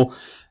people.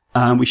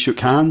 And we shook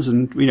hands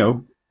and, we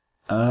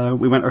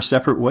went our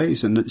separate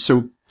ways. And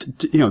so,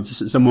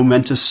 this is a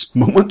momentous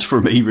moment for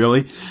me,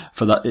 really,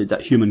 for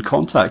that human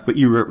contact. But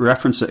you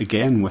reference it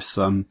again with,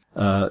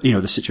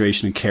 the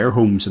situation in care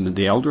homes and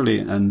the elderly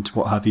and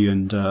what have you.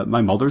 And,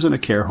 my mother's in a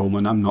care home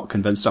and I'm not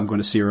convinced I'm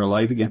going to see her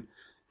alive again,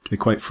 to be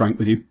quite frank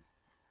with you.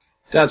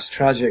 That's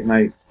tragic,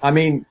 mate. I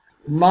mean,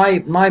 my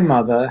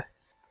mother,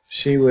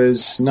 she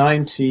was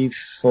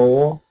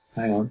 94,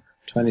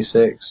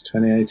 26,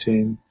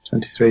 2018,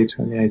 23,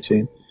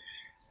 2018.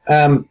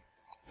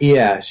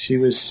 She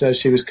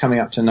was coming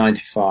up to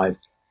 95.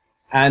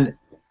 And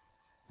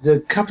the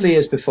couple of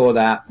years before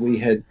that, we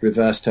had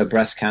reversed her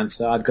breast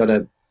cancer. I've got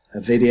a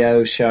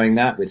video showing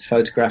that with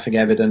photographic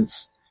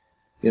evidence.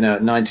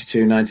 At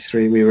 92,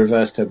 93, we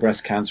reversed her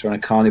breast cancer on a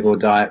carnivore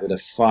diet with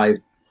a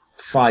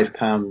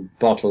 5-pound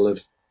bottle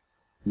of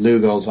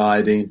Lugol's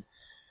iodine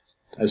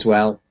as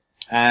well.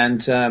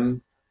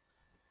 And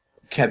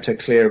kept her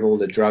clear of all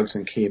the drugs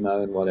and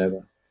chemo and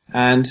whatever.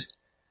 And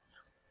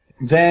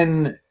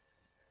then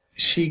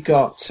she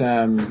got,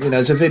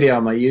 there's a video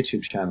on my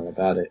YouTube channel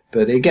about it,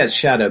 but it gets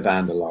shadow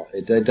banned a lot.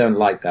 They don't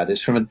like that.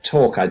 It's from a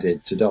talk I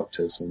did to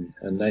doctors,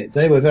 and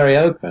they were very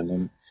open.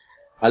 And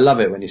I love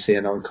it when you see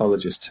an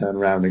oncologist turn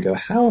around and go,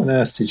 how on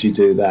earth did you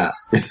do that?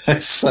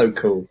 It's so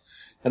cool.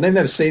 And they've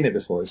never seen it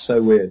before. It's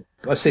so weird.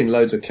 I've seen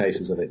loads of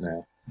cases of it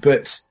now.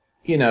 But,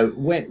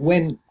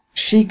 when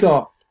she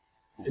got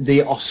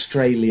the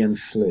Australian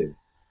flu,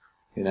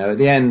 at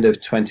the end of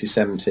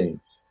 2017,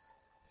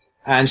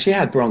 And she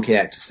had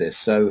bronchiectasis,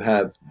 so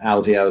her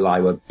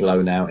alveoli were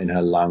blown out in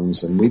her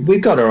lungs, and we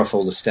got her off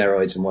all the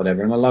steroids and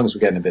whatever, and her lungs were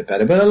getting a bit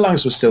better, but her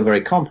lungs were still very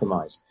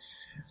compromised.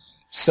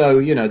 So,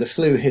 you know, the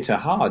flu hit her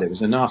hard. It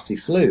was a nasty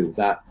flu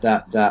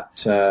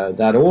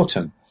that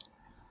autumn.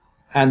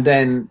 And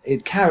then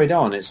it carried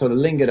on. It sort of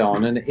lingered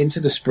on, and into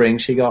the spring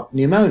she got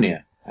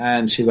pneumonia,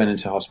 and she went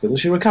into hospital.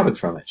 She recovered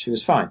from it. She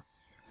was fine.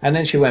 And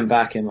then she went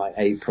back in like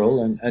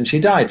April, and she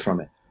died from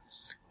it.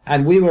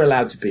 And we were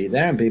allowed to be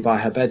there and be by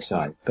her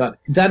bedside. But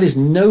that is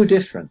no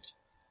different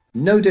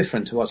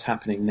to what's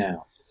happening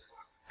now.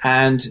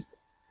 And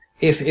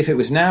if it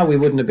was now, we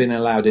wouldn't have been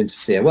allowed in to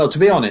see her. Well, to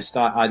be honest,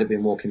 I'd have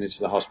been walking into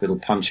the hospital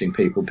punching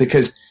people,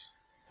 because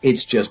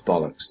it's just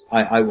bollocks.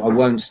 I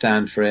won't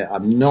stand for it.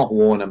 I've not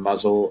worn a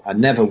muzzle. I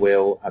never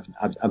will.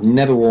 I've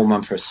never worn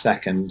one for a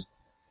second.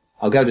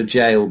 I'll go to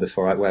jail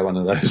before I wear one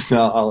of those.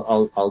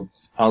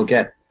 I'll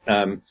get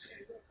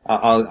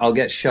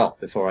shot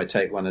before I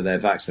take one of their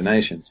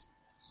vaccinations.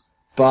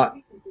 But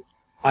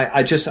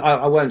I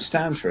won't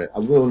stand for it. I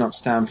will not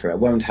stand for it. I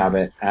won't have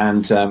it.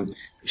 And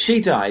she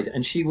died,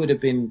 and she would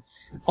have been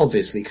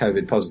obviously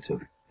COVID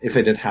positive if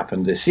it had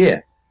happened this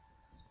year.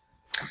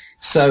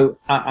 So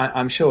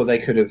I'm sure they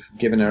could have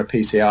given her a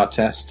PCR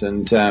test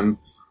and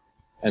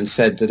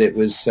said that it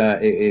was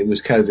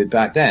COVID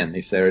back then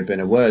if there had been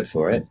a word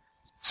for it.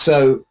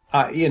 So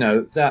you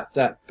know,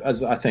 that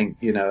as I think,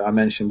 you know, I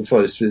mentioned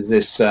before, this was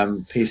this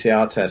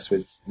PCR test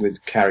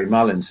with Carrie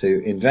Mullins, who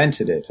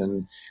invented it,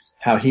 and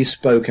how he's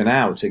spoken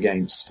out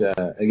against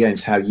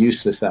how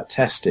useless that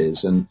test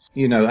is. And,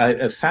 you know,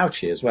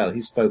 Fauci as well.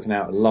 He's spoken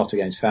out a lot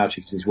against Fauci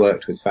because he's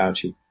worked with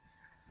Fauci,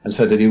 and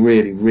so that he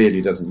really,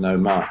 really doesn't know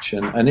much.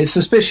 And it's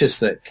suspicious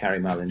that Carrie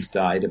Mullins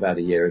died about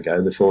a year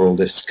ago, before all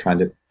this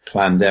kind of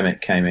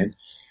pandemic came in.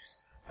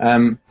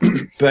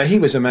 But he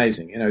was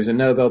amazing. You know, he was a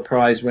Nobel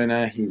Prize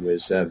winner. He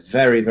was a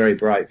very, very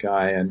bright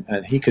guy,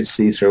 and he could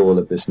see through all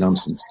of this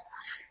nonsense.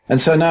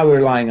 And so now we're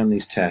relying on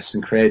these tests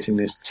and creating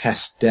this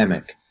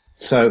test-demic.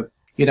 So,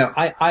 you know,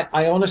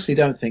 I honestly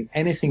don't think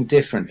anything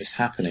different is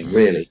happening,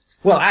 really.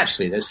 Well,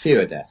 actually, there's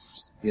fewer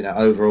deaths, you know,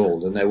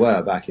 overall than there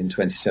were back in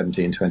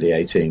 2017,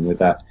 2018 with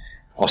that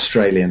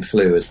Australian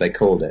flu, as they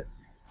called it,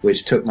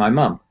 which took my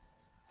mum.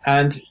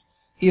 And,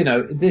 you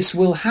know, this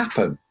will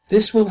happen.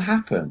 This will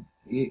happen.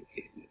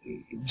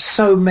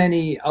 So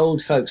many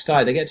old folks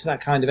die. They get to that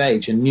kind of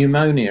age, and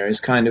pneumonia is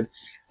kind of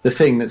the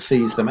thing that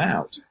sees them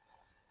out.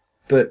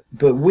 But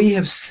we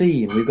have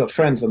seen, we've got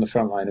friends on the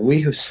front line, and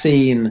we have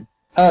seen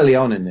early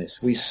on in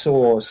this, we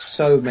saw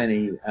so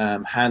many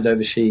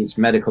handover sheets,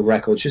 medical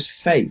records, just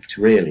faked,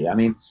 really. I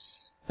mean,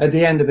 at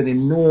the end of an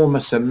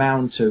enormous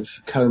amount of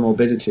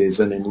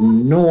comorbidities and an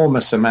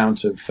enormous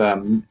amount of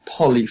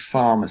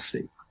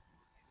polypharmacy,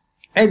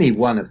 any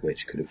one of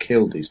which could have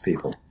killed these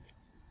people.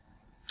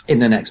 In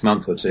the next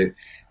month or two,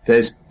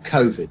 there's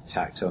COVID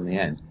tacked on the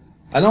end.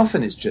 And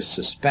often it's just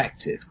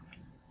suspected.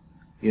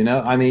 You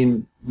know, I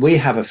mean, we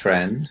have a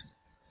friend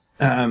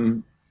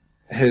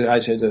who, I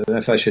don't know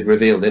if I should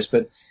reveal this,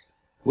 but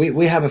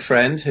we have a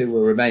friend who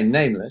will remain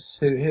nameless,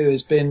 who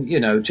has been, you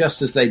know,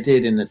 just as they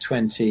did in the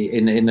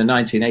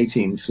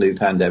 1918 flu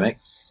pandemic,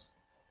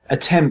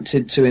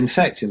 attempted to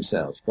infect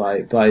himself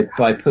by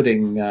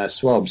putting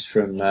swabs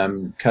from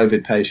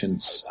COVID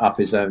patients up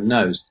his own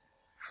nose.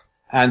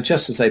 And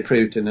just as they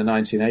proved in the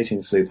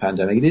 1918 flu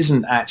pandemic, it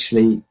isn't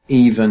actually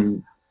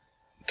even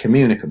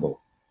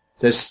communicable.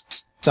 There's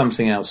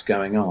something else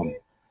going on.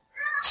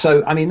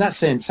 So, I mean, that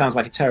sounds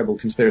like a terrible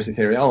conspiracy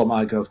theory. Oh,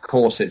 my God, of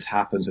course it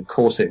happens. Of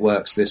course it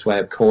works this way.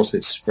 Of course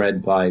it's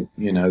spread by,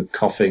 you know,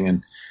 coughing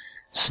and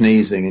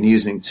sneezing and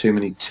using too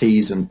many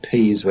T's and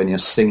P's when you're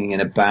singing in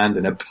a band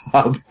in a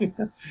pub.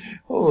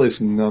 All this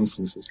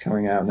nonsense that's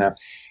coming out now.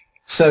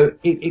 So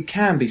it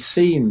can be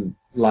seen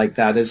like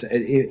that as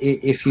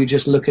if you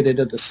just look at it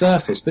at the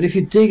surface. But if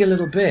you dig a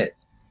little bit,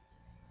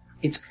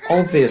 it's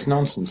obvious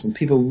nonsense, and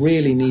people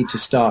really need to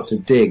start to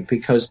dig,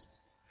 because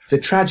the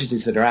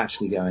tragedies that are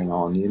actually going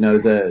on, you know,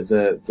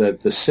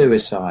 the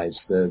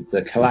suicides,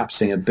 the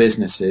collapsing of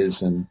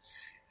businesses, and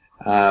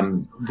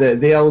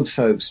the old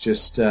folks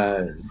just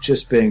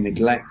being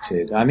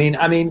neglected. I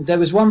mean, there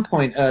was one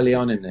point early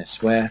on in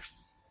this where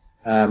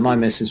my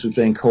missus was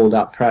being called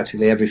up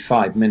practically every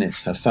 5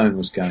 minutes. Her phone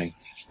was going,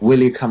 will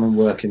you come and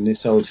work in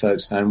this old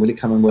folks' home? Will you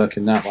come and work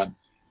in that one?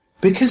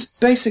 Because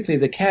basically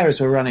the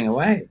carers were running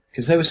away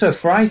because they were so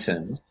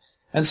frightened.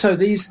 And so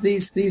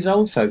these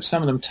old folks,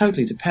 some of them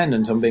totally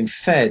dependent on being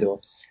fed or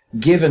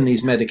given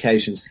these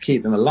medications to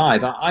keep them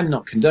alive. I'm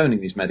not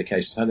condoning these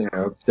medications. I think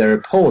they're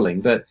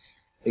appalling, but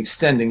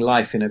extending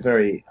life in a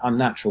very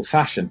unnatural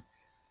fashion.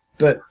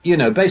 But, you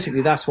know,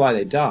 basically that's why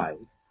they died,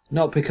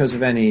 not because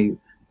of any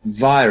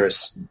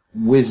virus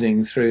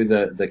whizzing through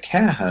the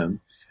care home.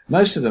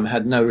 Most of them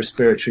had no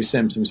respiratory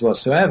symptoms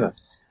whatsoever.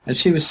 And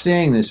she was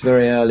seeing this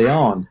very early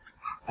on.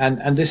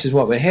 And this is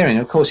what we're hearing.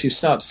 Of course, you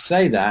start to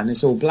say that, and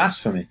it's all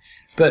blasphemy.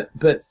 But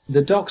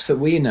the docs that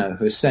we know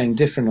who are saying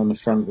different on the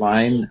front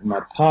line,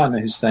 my partner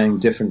who's saying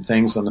different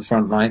things on the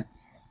front line,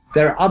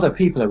 there are other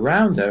people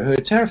around her who are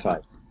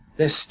terrified.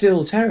 They're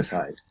still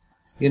terrified.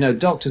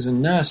 doctors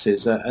and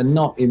nurses are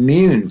not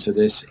immune to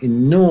this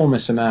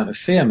enormous amount of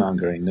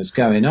fear-mongering that's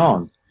going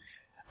on.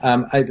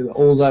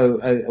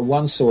 Although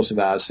one source of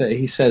ours,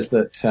 he says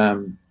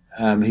that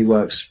he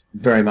works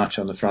very much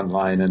on the front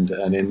line and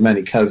in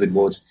many COVID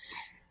wards,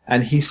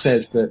 and he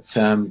says that,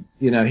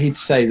 he'd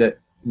say that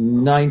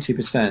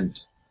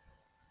 90%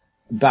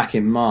 back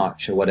in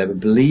March or whatever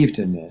believed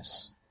in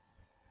this,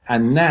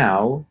 and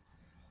now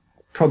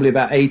probably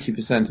about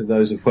 80% of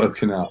those have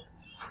woken up.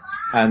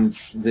 And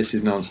this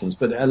is nonsense.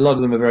 But a lot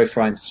of them are very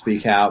frightened to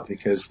speak out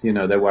because,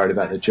 they're worried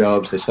about their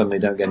jobs. They suddenly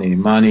don't get any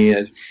money.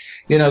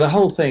 The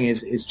whole thing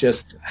is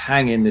just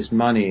hanging this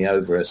money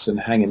over us and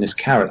hanging this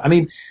carrot. I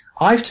mean,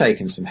 I've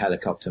taken some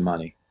helicopter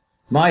money.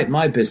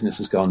 My business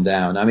has gone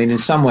down. I mean, in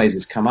some ways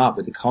it's come up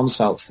with the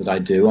consults that I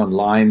do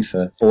online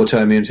for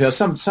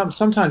autoimmunity.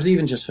 Sometimes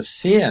even just for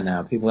fear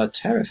now. People are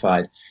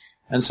terrified.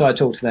 And so I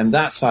talk to them,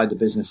 that side of the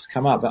business has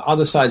come up, but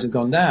other sides have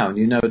gone down,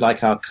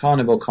 like our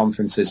carnival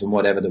conferences and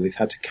whatever that we've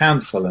had to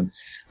cancel and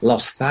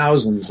lost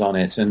thousands on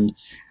it. And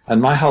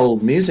my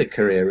whole music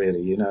career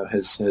really,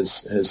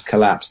 has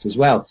collapsed as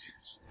well.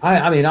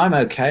 I mean, I'm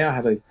okay. I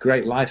have a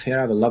great life here.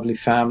 I have a lovely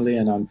family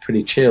and I'm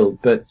pretty chilled,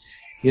 but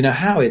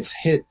how it's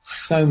hit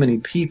so many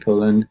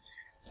people and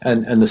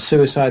the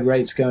suicide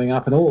rates going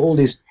up and all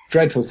these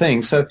dreadful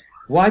things. So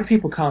why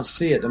people can't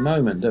see at the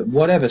moment that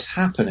whatever's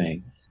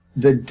happening,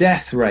 the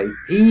death rate,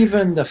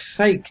 even the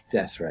fake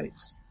death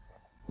rates,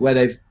 where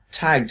they've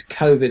tagged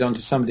COVID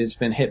onto somebody that's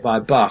been hit by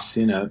a bus,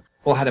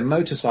 or had a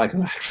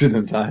motorcycle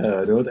accident, I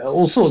heard, or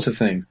all sorts of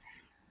things.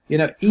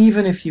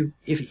 Even if you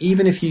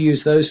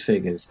use those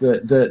figures,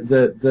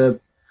 the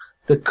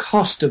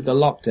cost of the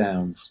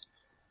lockdowns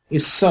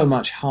is so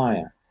much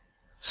higher.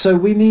 So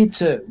we need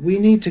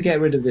to get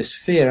rid of this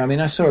fear. I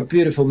mean, I saw a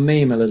beautiful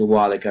meme a little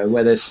while ago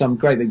where there's some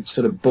great big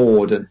sort of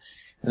board and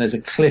there's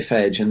a cliff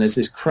edge and there's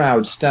this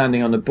crowd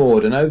standing on the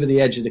board, and over the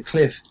edge of the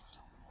cliff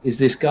is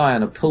this guy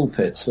on a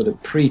pulpit sort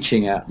of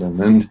preaching at them,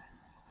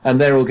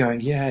 and they're all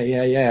going, yeah,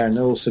 and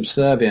they're all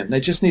subservient. They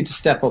just need to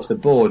step off the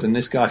board and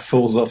this guy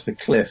falls off the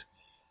cliff.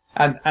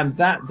 And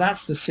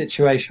that's the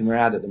situation we're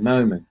at the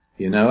moment,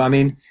 I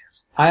mean,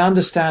 I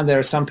understand there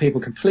are some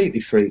people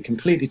completely freaked,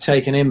 completely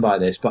taken in by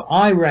this, but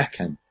I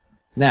reckon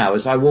now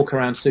as I walk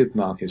around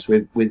supermarkets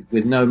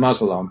with no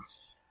muzzle on,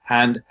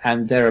 and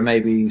there are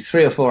maybe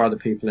 3 or 4 other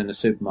people in the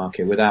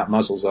supermarket without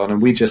muzzles on,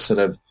 and we just sort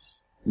of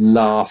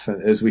laugh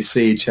as we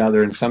see each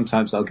other, and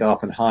sometimes I'll go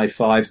up and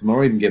high-five them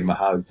or even give them a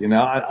hug.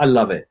 I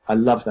love it. I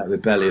love that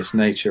rebellious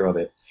nature of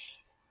it.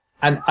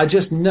 And I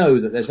just know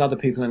that there's other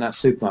people in that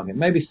supermarket,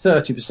 maybe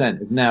 30%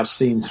 have now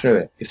seen through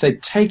it. If they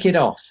take it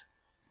off,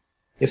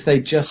 if they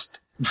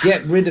just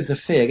get rid of the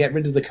fear, get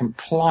rid of the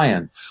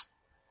compliance,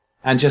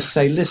 and just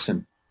say,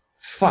 listen,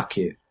 fuck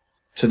you,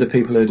 to the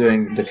people who are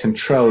doing the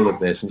control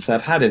of this, and say,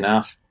 I've had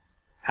enough,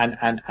 and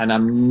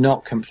I'm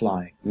not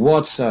complying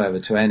whatsoever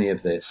to any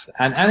of this,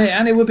 and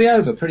it will be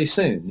over pretty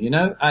soon.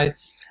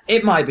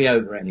 It might be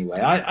over anyway.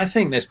 I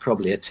think there's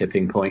probably a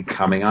tipping point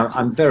coming.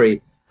 I'm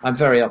very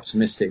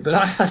optimistic, but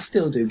I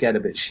still do get a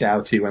bit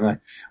shouty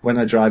when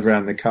I drive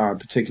around the car and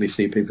particularly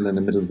see people in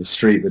the middle of the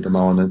street with them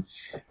on, and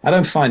I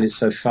don't find it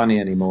so funny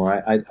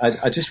anymore.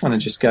 I just want to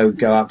just go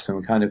up to them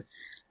and kind of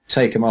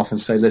take them off and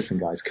say, listen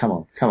guys, come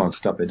on,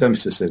 stop it. Don't be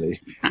so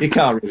silly. You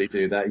can't really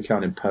do that. You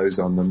can't impose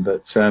on them,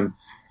 but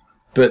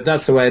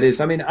that's the way it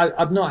is. I mean,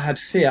 I've not had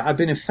fear. I've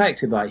been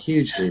infected by it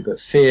hugely, but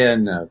fear,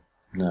 no.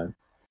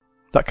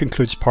 That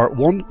concludes part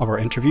 1 of our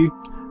interview.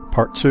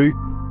 Part 2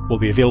 will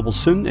be available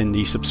soon in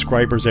the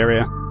subscribers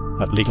area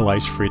at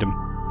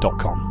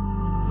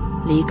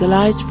legalizefreedom.com.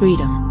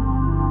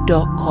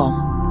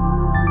 legalizefreedom.com